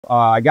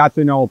I got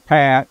to know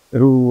Pat,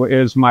 who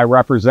is my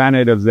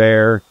representative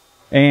there.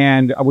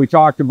 And we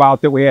talked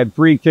about that we had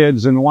 3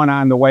 kids and 1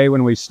 on the way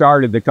when we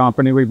started the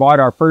company. We bought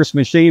our first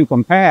machine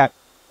from Pat.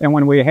 And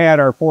when we had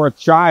our 4th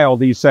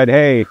child, he said,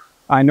 "Hey,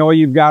 I know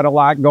you've got a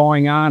lot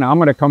going on. I'm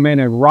going to come in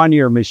and run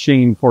your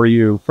machine for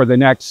you for the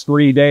next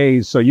 3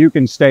 days so you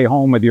can stay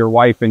home with your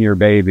wife and your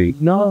baby."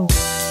 No.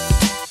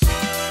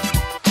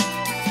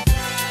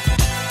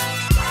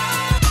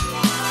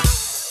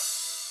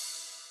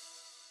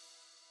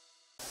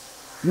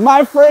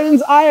 My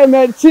friends, I am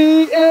at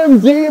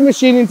TMD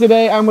Machining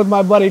today. I'm with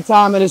my buddy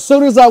Tom, and as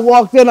soon as I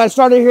walked in, I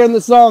started hearing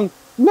the song,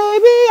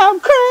 "Maybe I'm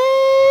Crazy."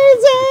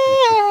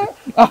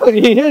 Oh,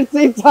 you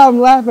see Tom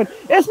laughing.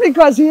 It's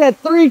because he had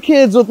 3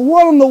 kids with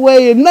 1 on the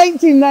way in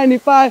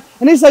 1995,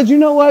 and he said, "You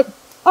know what?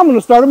 I'm going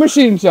to start a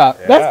machine shop."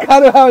 Yeah. That's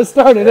kind of how it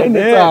started, isn't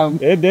it, Tom?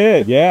 It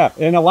did, yeah.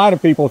 And a lot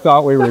of people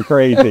thought we were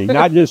crazy,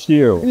 not just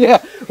you.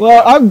 Yeah,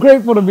 well, I'm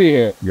grateful to be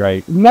here.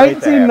 Great.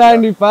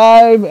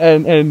 1995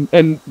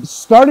 and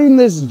starting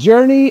this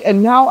journey,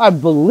 and now I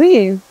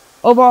believe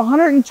over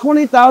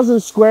 120,000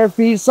 square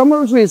feet,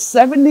 somewhere between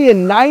 70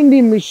 and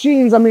 90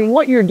 machines. I mean,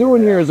 what you're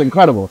doing here is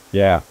incredible.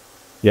 Yeah,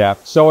 yeah.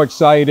 So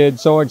excited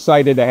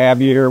to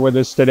have you here with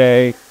us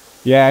today.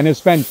 Yeah, and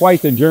it's been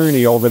quite the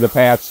journey over the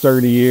past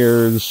 30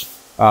 years.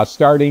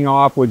 Starting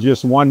off with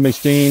just 1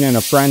 machine in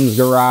a friend's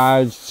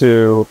garage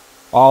to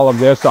all of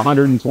this,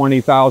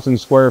 120,000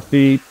 square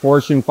feet,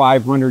 Fortune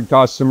 500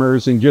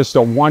 customers, and just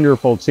a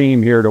wonderful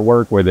team here to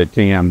work with at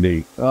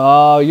TMD.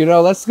 Oh, you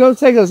know, let's go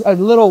take a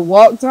little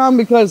walk, Tom,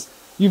 because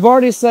you've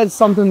already said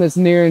something that's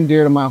near and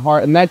dear to my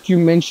heart, and that you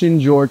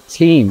mentioned your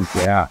team.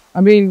 Yeah.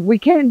 I mean, we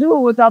can't do it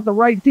without the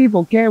right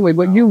people, can we?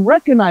 But you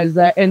recognize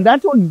that, and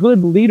that's what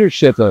good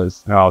leadership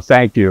is. Oh,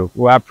 thank you.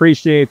 Well, I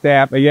appreciate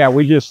that. But yeah,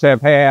 we just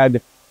have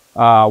had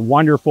a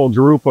wonderful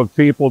group of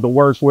people to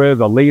work with,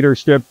 a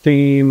leadership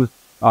team.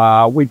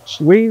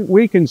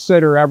 We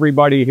consider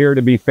everybody here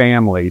to be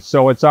family.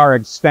 So it's our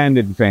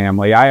extended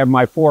family. I have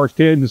my 4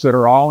 kids that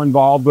are all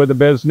involved with the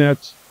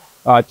business.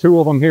 2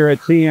 of them here at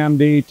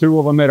TMD, 2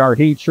 of them at our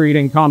heat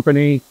treating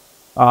company.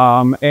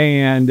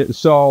 And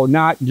so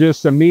not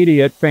just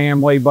immediate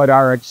family, but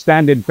our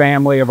extended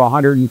family of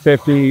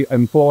 150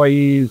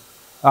 employees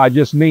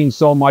just means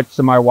so much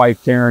to my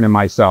wife, Karen, and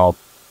myself.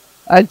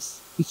 That's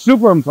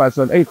super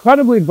impressive.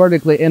 Incredibly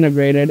vertically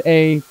integrated,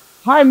 a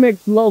high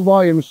mix, low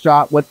volume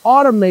shop with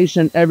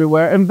automation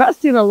everywhere,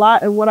 investing a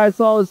lot in what I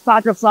saw is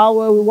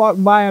Takisawa. We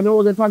walked by, I know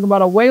we're going to talk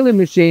about a WELE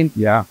machine.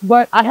 Yeah.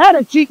 But I had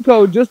a cheat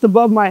code just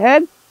above my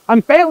head.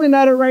 I'm failing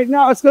at it right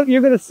now.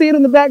 You're going to see it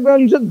in the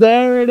background. Just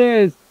there it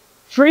is.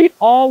 Treat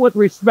all with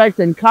respect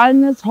and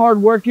kindness,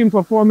 hardworking,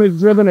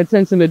 performance-driven,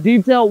 attention to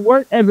detail,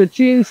 work as a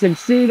team,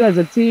 succeed as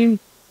a team.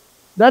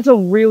 That's a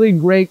really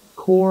great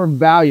core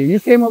value. You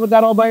came up with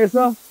that all by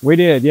yourself? We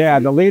did, yeah.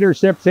 The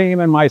leadership team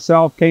and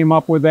myself came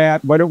up with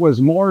that, but it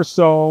was more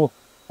so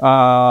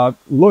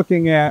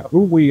looking at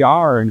who we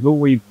are and who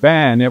we've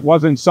been. It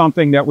wasn't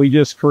something that we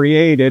just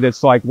created.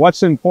 It's like,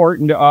 what's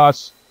important to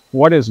us?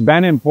 What has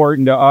been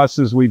important to us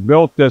as we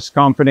built this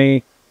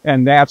company,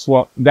 and that's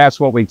what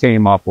we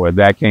came up with.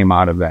 That came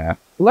out of that.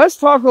 Let's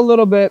talk a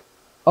little bit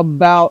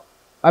about,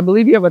 I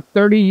believe you have a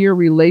 30-year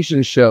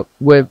relationship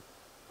with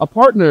a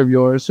partner of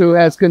yours who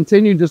has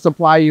continued to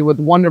supply you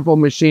with wonderful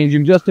machines.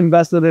 You've just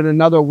invested in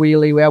another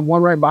WELE. We have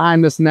one right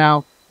behind us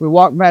now. We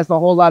walked past a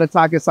whole lot of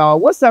Takisawa.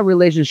 What's that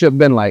relationship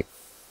been like?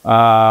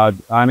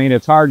 I mean,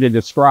 it's hard to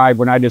describe.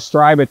 When I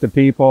describe it to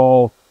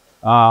people,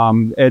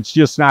 it's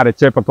just not a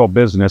typical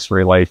business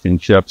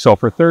relationship. So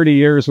for 30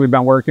 years, we've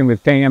been working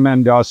with KM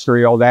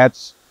Industrial.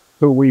 That's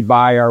who we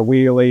buy our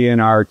WELE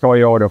and our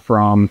Toyota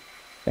from.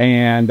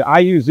 And I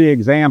use the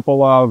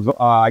example of,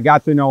 I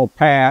got to know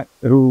Pat,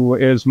 who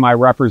is my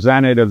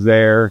representative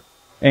there.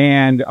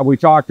 And we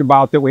talked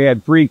about that we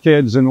had 3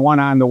 kids and 1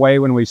 on the way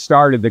when we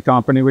started the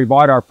company. We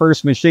bought our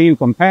first machine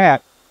from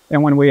Pat.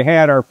 And when we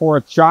had our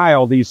 4th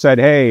child, he said,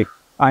 "Hey,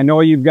 I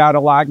know you've got a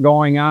lot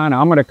going on.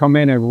 I'm going to come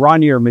in and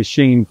run your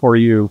machine for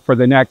you for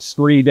the next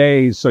 3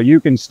 days so you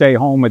can stay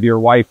home with your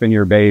wife and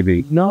your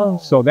baby."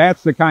 No. So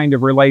that's the kind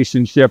of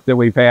relationship that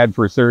we've had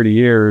for 30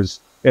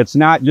 years. It's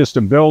not just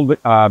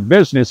a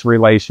business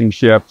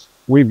relationship.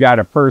 We've got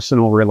a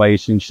personal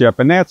relationship,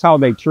 and that's how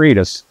they treat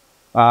us.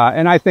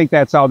 And I think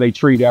that's how they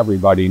treat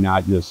everybody,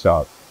 not just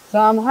us.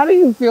 Tom, how do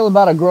you feel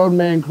about a grown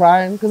man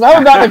crying? Because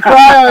I'm about to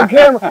cry on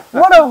camera.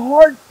 What a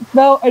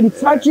heartfelt and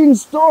touching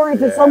story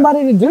for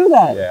somebody to do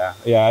that.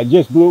 Yeah, it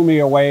just blew me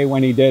away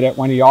when he did it,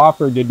 when he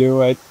offered to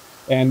do it,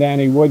 and then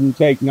he wouldn't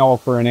take no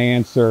for an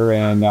answer.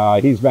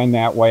 And he's been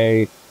that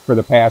way for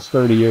the past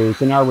 30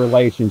 years in our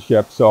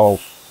relationship. So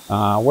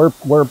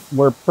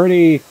we're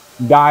pretty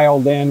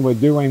dialed in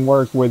with doing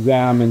work with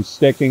them and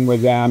sticking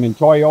with them. And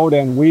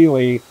Toyota and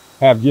WELE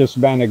have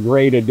just been a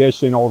great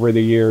addition over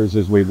the years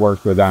as we've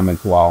worked with them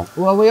as well.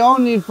 Well, we all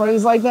need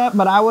friends like that,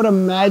 but I would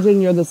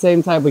imagine you're the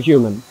same type of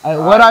human.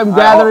 What I'm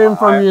gathering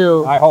from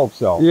you. I hope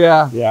so.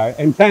 Yeah. Yeah,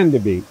 intend to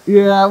be.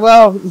 Yeah,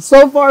 well,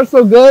 so far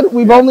so good.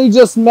 We've only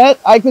just met.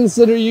 I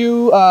consider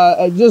you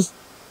just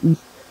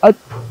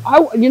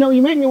You know,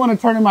 you make me want to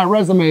turn in my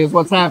resume is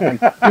what's happened.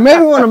 You made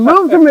me want to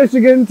move to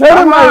Michigan,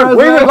 turn in my resume.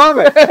 We would love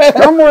it.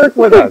 Come work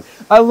with us.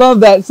 I love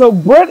that. So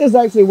Brett is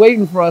actually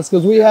waiting for us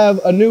because we have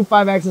a new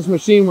 5-axis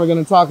machine we're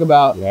going to talk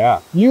about.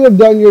 Yeah. You have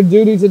done your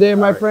duty today,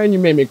 my friend. You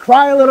made me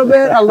cry a little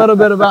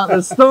bit about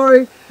this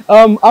story.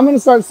 I'm going to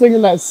start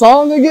singing that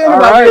song again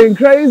about being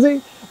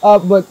crazy.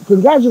 But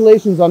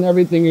congratulations on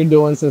everything you're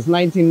doing since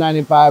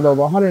 1995,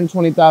 over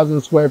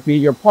 120,000 square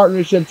feet, your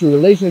partnerships, your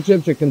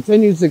relationships, your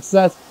continued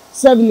success,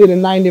 70 to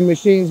 90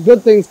 machines.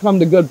 Good things come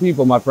to good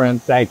people, my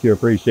friend. Thank you.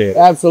 Appreciate it.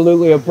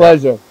 Absolutely a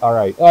pleasure. Yeah. All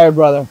right. All right,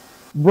 brother.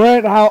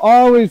 Brent, how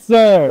are we,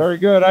 sir? Very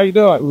good. How you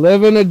doing?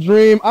 Living a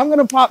dream. I'm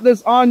going to pop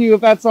this on you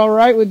if that's all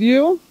right with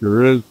you.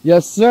 Sure is.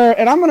 Yes, sir.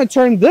 And I'm going to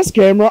turn this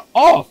camera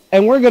off,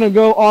 and we're going to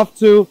go off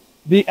to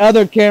the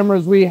other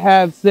cameras we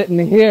have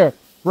sitting here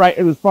right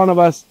in front of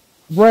us.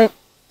 Brent,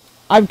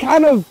 I've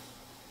kind of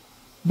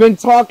been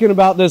talking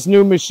about this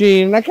new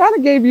machine, and I kind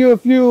of gave you a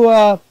few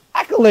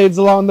accolades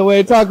along the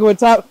way.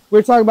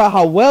 We're talking about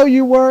how well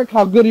you work,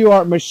 how good you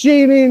are at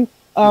machining.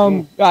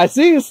 I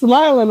see you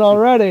smiling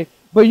already,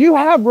 but you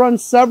have run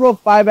several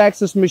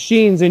 5-axis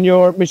machines in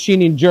your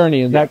machining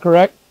journey. Is that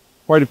correct?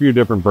 Quite a few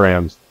different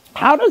brands.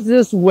 How does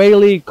this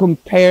WELE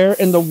compare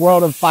in the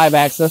world of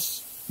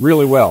 5-axis?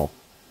 Really well.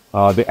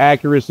 The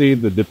accuracy,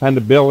 the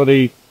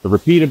dependability, the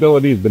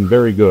repeatability has been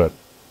very good.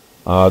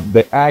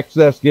 The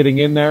access getting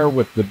in there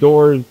with the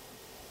doors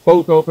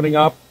both opening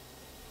up,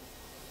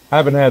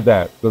 haven't had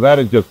that. So that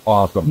is just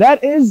awesome.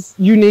 That is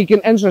unique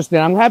and interesting.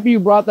 I'm happy you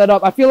brought that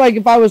up. I feel like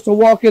if I was to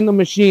walk in the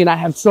machine, I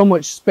have so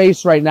much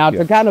space right now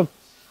to kind of,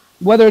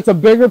 whether it's a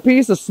bigger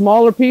piece, a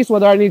smaller piece,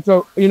 whether I need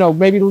to, you know,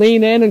 maybe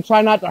lean in and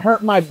try not to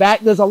hurt my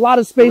back. There's a lot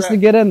of space to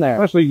get in there.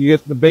 Especially you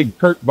get the big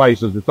Kurt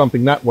vices or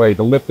something that way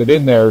to lift it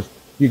in there.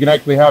 You can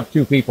actually have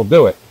two people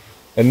do it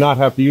and not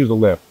have to use a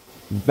lift.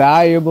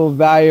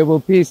 Valuable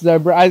piece there,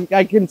 bro.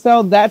 I can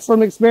tell that's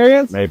from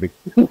experience. Maybe.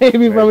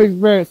 Maybe from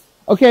experience.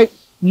 Okay,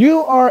 you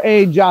are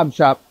a job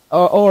shop,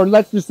 or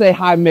let's just say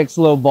high mix,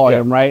 low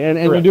volume, right? And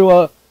you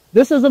do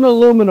this is an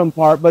aluminum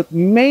part, but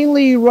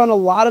mainly you run a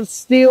lot of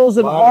steels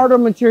and harder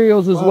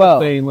materials as well.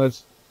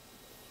 Stainless,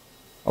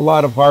 a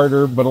lot of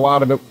harder, but a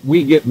lot of it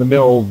we get in the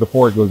mill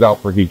before it goes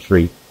out for heat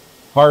treat.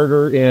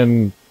 Harder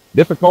in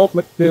difficult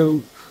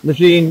to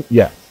machine,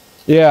 yes.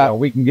 Yeah.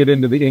 We can get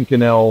into the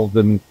Inconels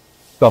and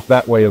stuff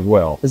that way as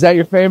well. Is that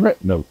your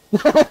favorite? No.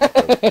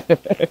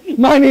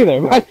 Mine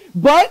either.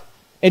 But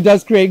it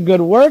does create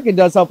good work. It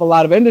does help a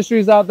lot of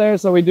industries out there.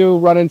 So we do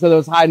run into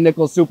those high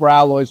nickel super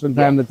alloys from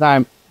time to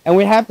time. And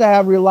we have to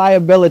have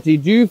reliability.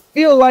 Do you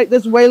feel like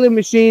this WELE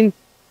machine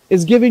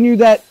is giving you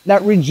that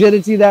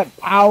rigidity, that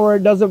power?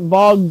 It doesn't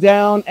bog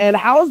down? And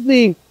how's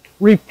the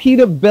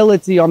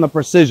repeatability on the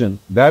precision?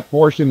 That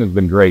portion has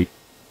been great.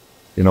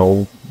 You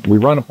know, we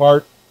run a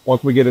part.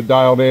 Once we get it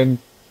dialed in,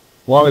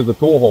 as long as the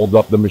tool holds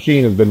up, the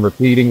machine has been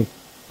repeating,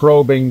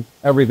 probing,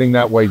 everything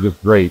that way,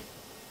 just great.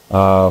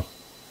 The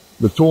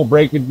tool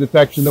breakage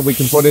detection that we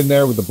can put in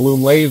there with the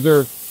Bloom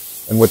laser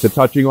and with the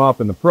touching off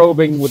and the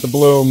probing with the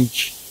Bloom,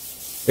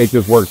 it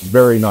just works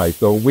very nice.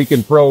 So we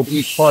can probe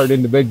each part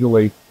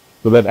individually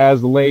so that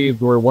as the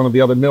lathe or one of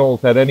the other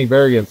mills had any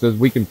variances,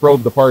 we can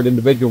probe the part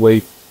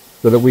individually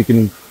so that we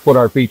can put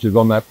our features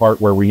on that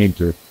part where we need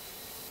to.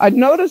 I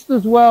noticed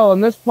as well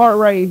in this part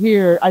right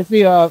here, I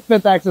see a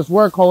 5th-axis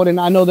work holding.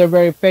 I know they're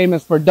very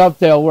famous for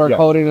dovetail work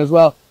holding as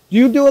well. Do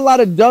you do a lot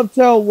of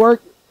dovetail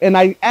work? And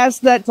I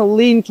asked that to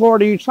lean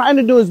toward, are you trying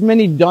to do as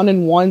many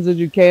done-in-ones as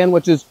you can,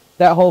 which is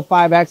that whole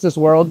 5-axis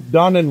world?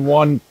 Done in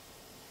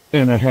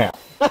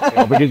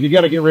 1.5. Because you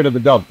got to get rid of the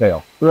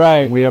dovetail.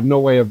 Right. We have no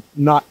way of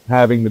not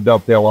having the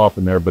dovetail off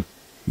in there. But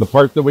the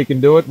parts that we can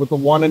do it with the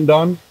one and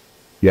done,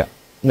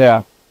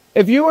 yeah.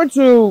 If you were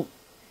to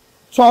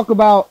talk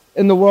about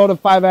in the world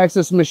of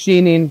 5-axis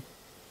machining,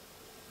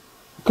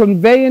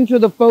 conveying to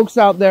the folks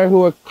out there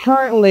who are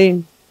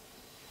currently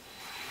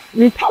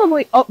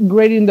probably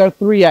upgrading their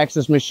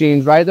 3-axis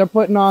machines, right? They're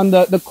putting on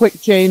the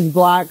quick change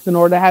blocks in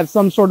order to have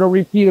some sort of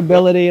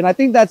repeatability, and I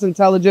think that's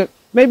intelligent.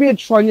 Maybe a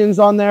trunnion's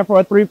on there for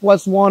a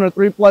 3+1 or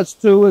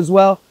 3+2 as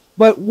well.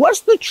 But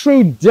what's the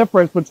true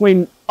difference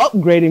between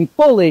upgrading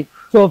fully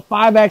to a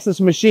 5-axis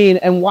machine,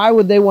 and why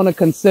would they want to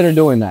consider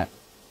doing that?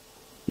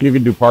 You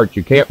can do parts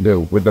you can't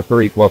do with the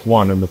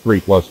 3+1 and the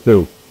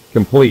 3+2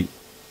 complete.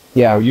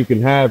 Yeah. You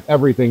can have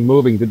everything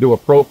moving to do a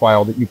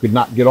profile that you could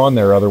not get on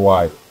there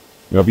otherwise.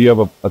 You know, if you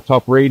have a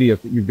tough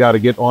radius that you've got to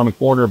get on a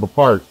corner of a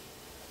part,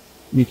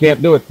 you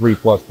can't do it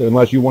 3+2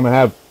 unless you want to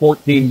have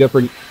 14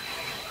 different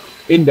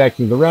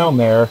indexes around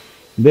there.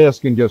 This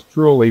can just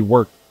truly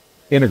work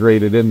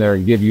integrated in there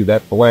and give you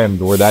that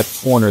blend or that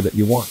corner that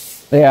you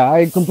want. Yeah,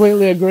 I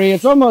completely agree.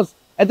 It's almost,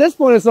 at this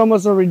point, it's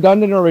almost a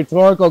redundant or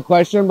rhetorical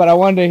question, but I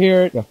wanted to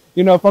hear it,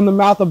 you know, from the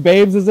mouth of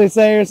babes, as they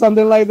say, or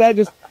something like that.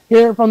 Just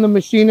hear it from the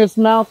machinist's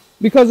mouth,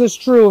 because it's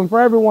true. And for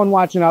everyone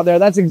watching out there,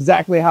 that's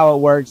exactly how it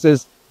works,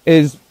 is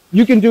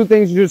you can do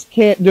things you just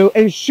can't do.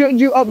 And should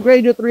you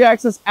upgrade your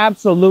 3-axis?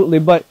 Absolutely.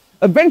 But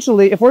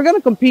eventually, if we're going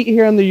to compete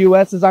here in the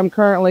U.S., as I'm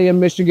currently in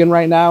Michigan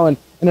right now, and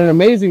in an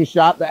amazing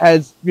shop that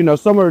has, you know,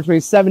 somewhere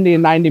between 70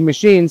 and 90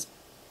 machines,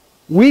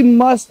 we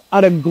must,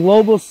 at a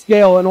global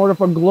scale, in order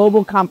for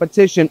global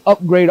competition,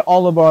 upgrade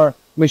all of our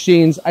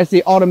machines. I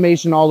see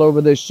automation all over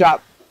this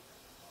shop.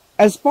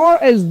 As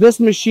far as this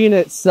machine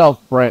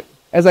itself, Brent,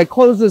 as I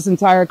close this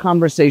entire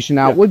conversation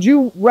out, would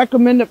you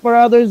recommend it for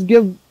others?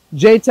 Give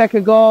J-Tech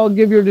a call,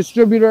 give your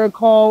distributor a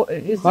call.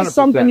 Is this 100%.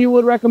 something you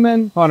would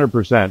recommend?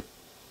 100%.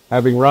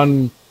 Having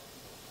run,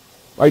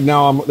 right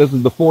now, this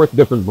is the 4th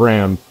different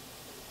brand.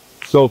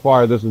 So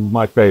far, this is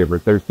my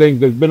favorite. There's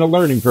been a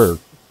learning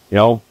curve. You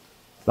know,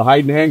 the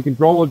hide and hand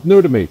control is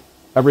new to me.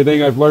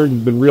 Everything I've learned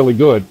has been really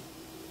good,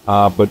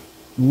 but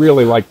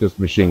really like this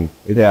machine.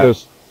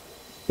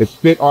 It's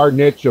fit our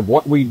niche of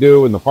what we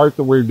do and the part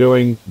that we're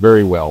doing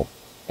very well.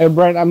 And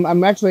Brent,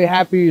 I'm actually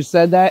happy you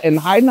said that. And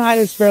hide and hide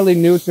is fairly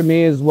new to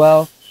me as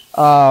well.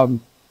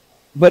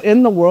 But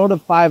in the world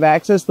of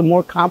 5-axis, the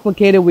more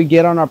complicated we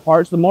get on our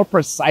parts, the more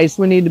precise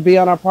we need to be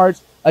on our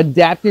parts.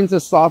 Adapting to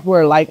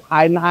software like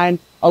hide and hide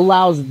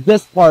allows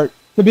this part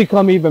to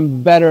become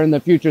even better in the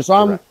future.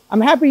 So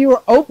I'm happy you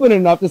were open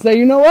enough to say,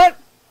 you know what?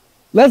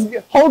 Let's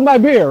hold my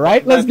beer,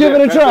 right? Let's give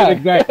it a try.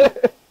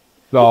 Exactly.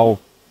 So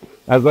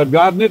as I've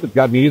gotten it, it's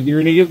gotten easier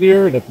and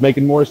easier, and it's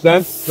making more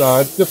sense.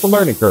 It's just a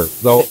learning curve.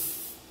 So,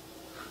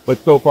 but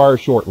so far, a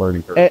short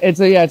learning curve.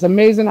 It's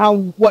amazing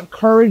what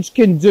courage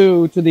can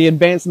do to the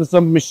advancements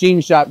of a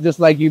machine shop, just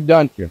like you've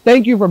done. Yeah.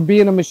 Thank you for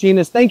being a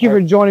machinist. Thank you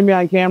for joining me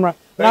on camera.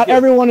 Not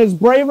everyone is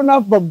brave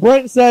enough, but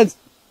Brent says,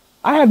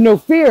 I have no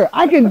fear.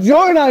 I can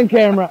join on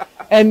camera.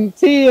 And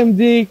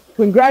TMD,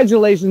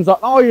 congratulations on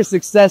all your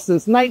success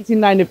since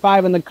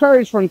 1995 and the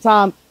courage from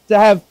Tom to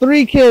have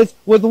 3 kids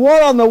with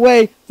 1 on the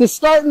way to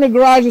start in the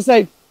garage and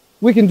say,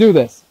 we can do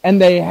this.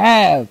 And they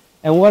have.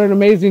 And what an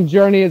amazing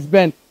journey it's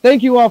been.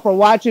 Thank you all for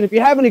watching. If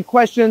you have any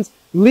questions,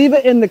 leave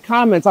it in the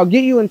comments. I'll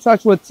get you in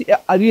touch with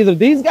either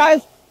these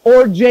guys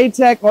or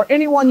J-Tech or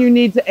anyone you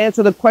need to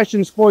answer the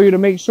questions for you to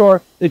make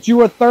sure that you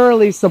are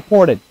thoroughly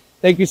supported.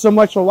 Thank you so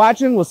much for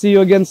watching. We'll see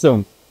you again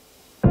soon.